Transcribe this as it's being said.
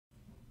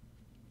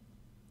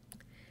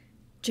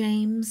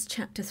James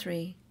chapter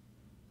 3.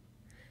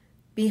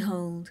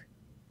 Behold,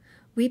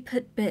 we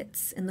put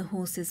bits in the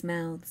horses'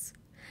 mouths,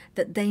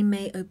 that they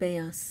may obey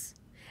us,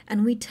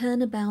 and we turn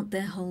about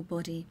their whole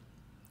body.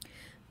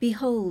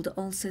 Behold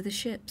also the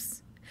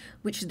ships,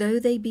 which though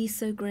they be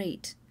so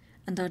great,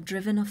 and are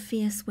driven of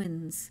fierce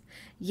winds,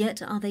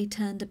 yet are they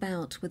turned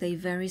about with a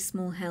very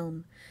small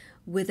helm,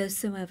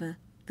 whithersoever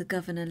the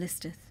governor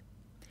listeth.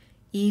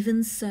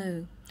 Even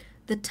so,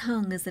 the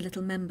tongue is a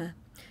little member,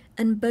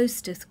 and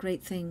boasteth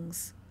great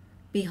things.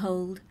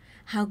 Behold,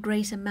 how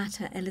great a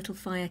matter a little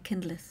fire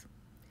kindleth.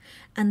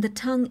 And the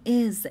tongue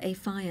is a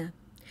fire,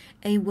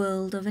 a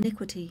world of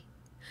iniquity.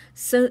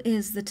 So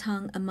is the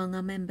tongue among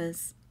our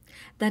members,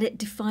 that it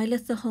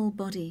defileth the whole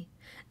body,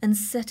 and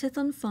setteth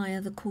on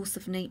fire the course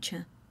of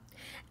nature,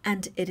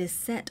 and it is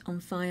set on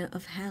fire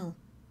of hell.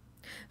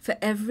 For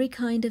every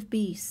kind of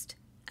beast,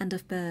 and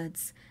of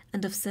birds,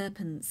 and of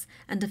serpents,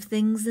 and of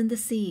things in the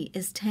sea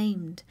is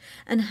tamed,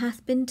 and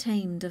hath been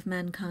tamed of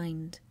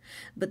mankind.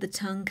 But the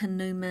tongue can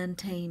no man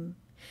tame.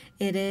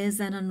 It is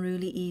an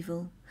unruly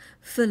evil,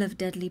 full of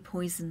deadly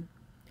poison.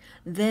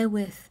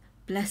 Therewith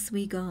bless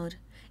we God,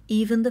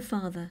 even the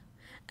Father,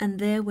 and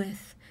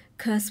therewith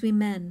curse we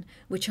men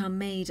which are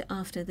made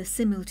after the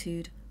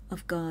similitude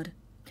of God.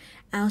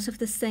 Out of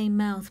the same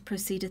mouth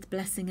proceedeth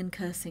blessing and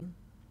cursing.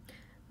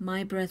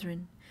 My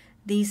brethren,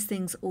 these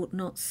things ought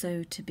not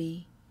so to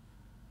be.